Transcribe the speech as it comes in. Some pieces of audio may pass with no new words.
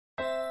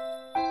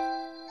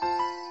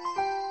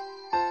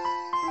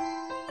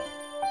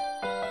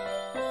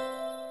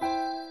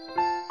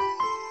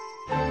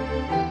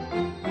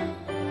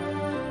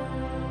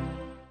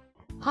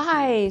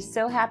Hi,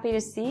 so happy to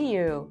see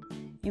you.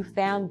 You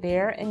found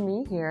Bear and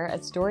me here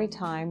at Story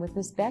Time with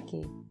Miss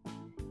Becky.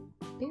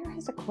 Bear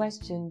has a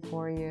question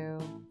for you.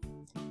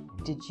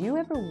 Did you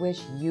ever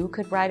wish you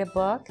could write a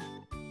book?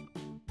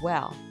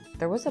 Well,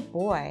 there was a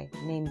boy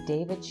named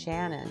David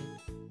Shannon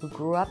who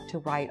grew up to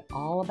write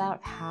all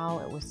about how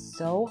it was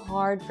so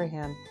hard for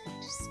him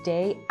to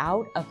stay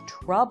out of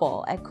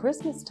trouble at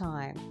Christmas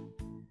time.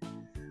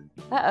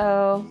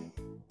 Uh-oh.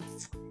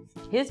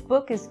 His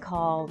book is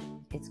called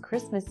It's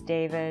Christmas,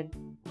 David.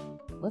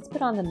 Let's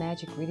put on the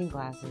magic reading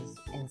glasses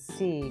and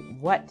see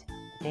what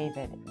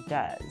David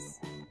does.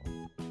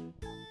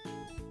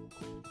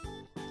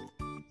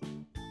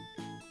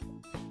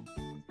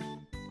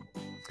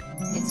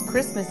 It's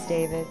Christmas,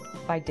 David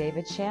by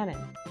David Shannon.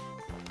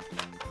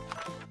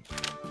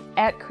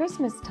 At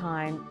Christmas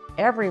time,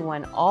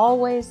 everyone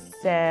always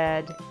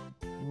said,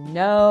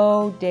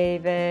 "No,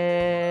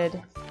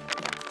 David.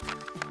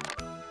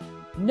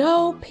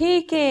 No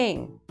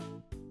peeking.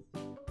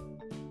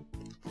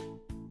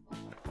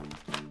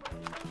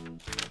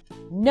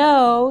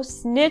 No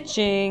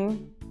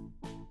snitching.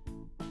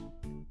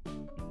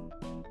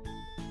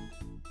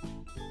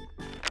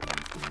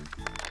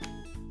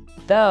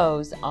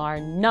 Those are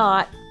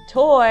not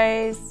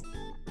toys."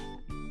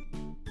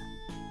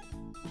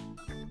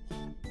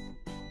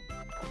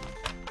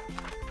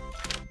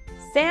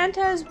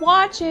 Santa's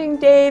watching,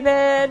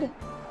 David.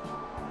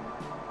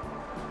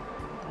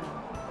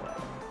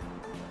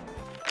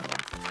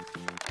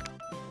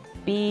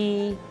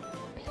 Be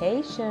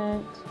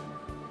patient.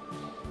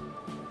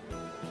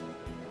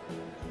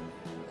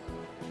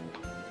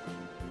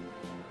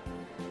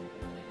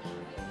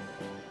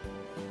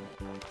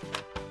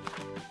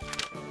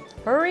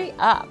 Hurry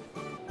up.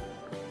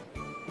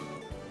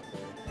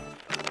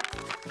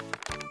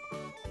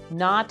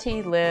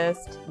 Naughty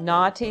list,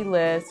 naughty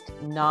list,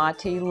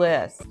 naughty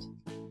list.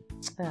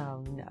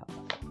 Oh no.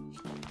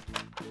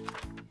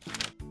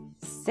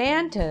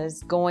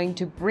 Santa's going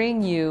to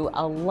bring you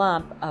a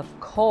lump of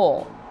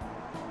coal.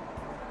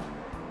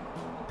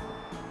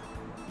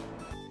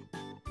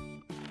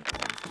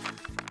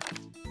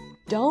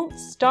 Don't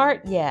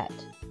start yet.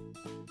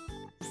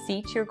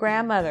 Seat your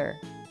grandmother.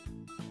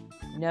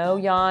 No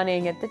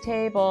yawning at the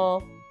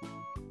table.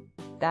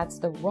 That's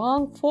the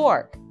wrong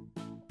fork.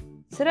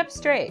 Sit up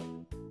straight.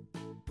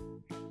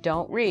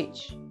 Don't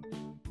reach.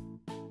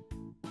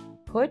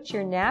 Put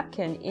your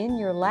napkin in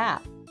your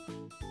lap.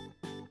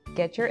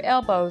 Get your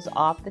elbows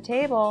off the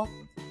table.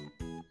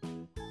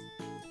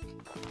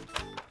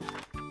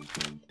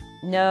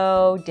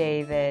 No,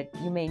 David,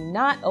 you may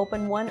not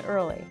open one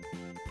early.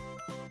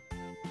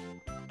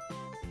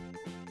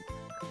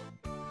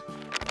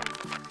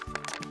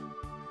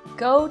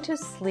 Go to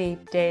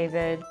sleep,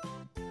 David.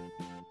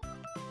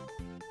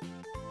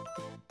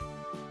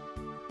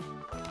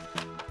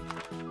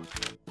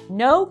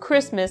 No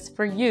Christmas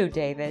for you,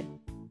 David.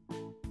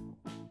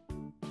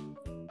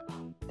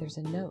 There's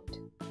a note,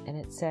 and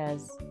it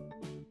says,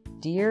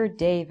 "Dear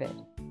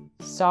David,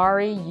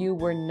 sorry you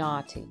were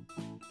naughty.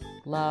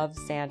 Love,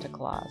 Santa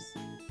Claus."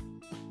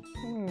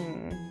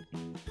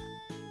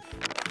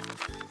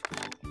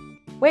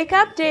 Wake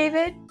up,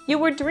 David. You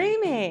were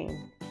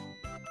dreaming.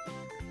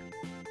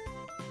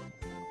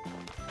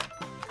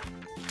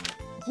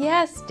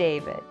 Yes,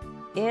 David,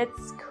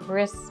 it's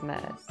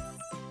Christmas.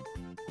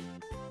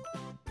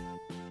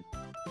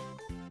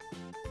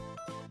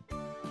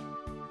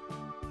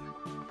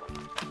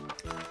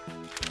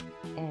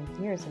 And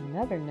here's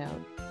another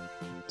note.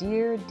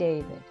 Dear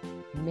David,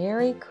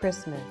 Merry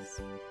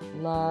Christmas.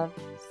 Love,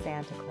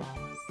 Santa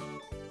Claus.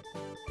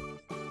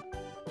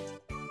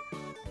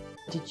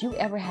 Did you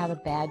ever have a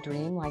bad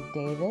dream like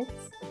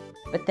David's,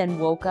 but then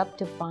woke up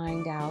to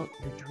find out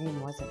your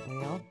dream wasn't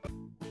real?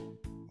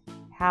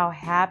 How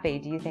happy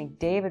do you think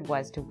David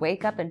was to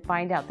wake up and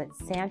find out that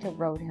Santa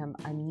wrote him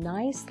a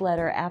nice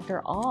letter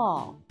after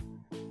all?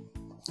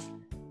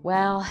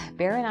 Well,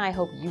 Bear and I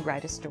hope you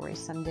write a story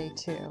someday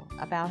too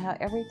about how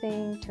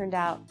everything turned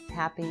out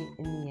happy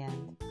in the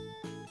end,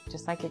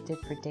 just like it did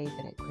for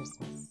David at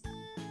Christmas.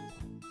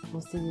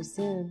 We'll see you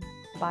soon.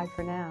 Bye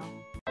for now.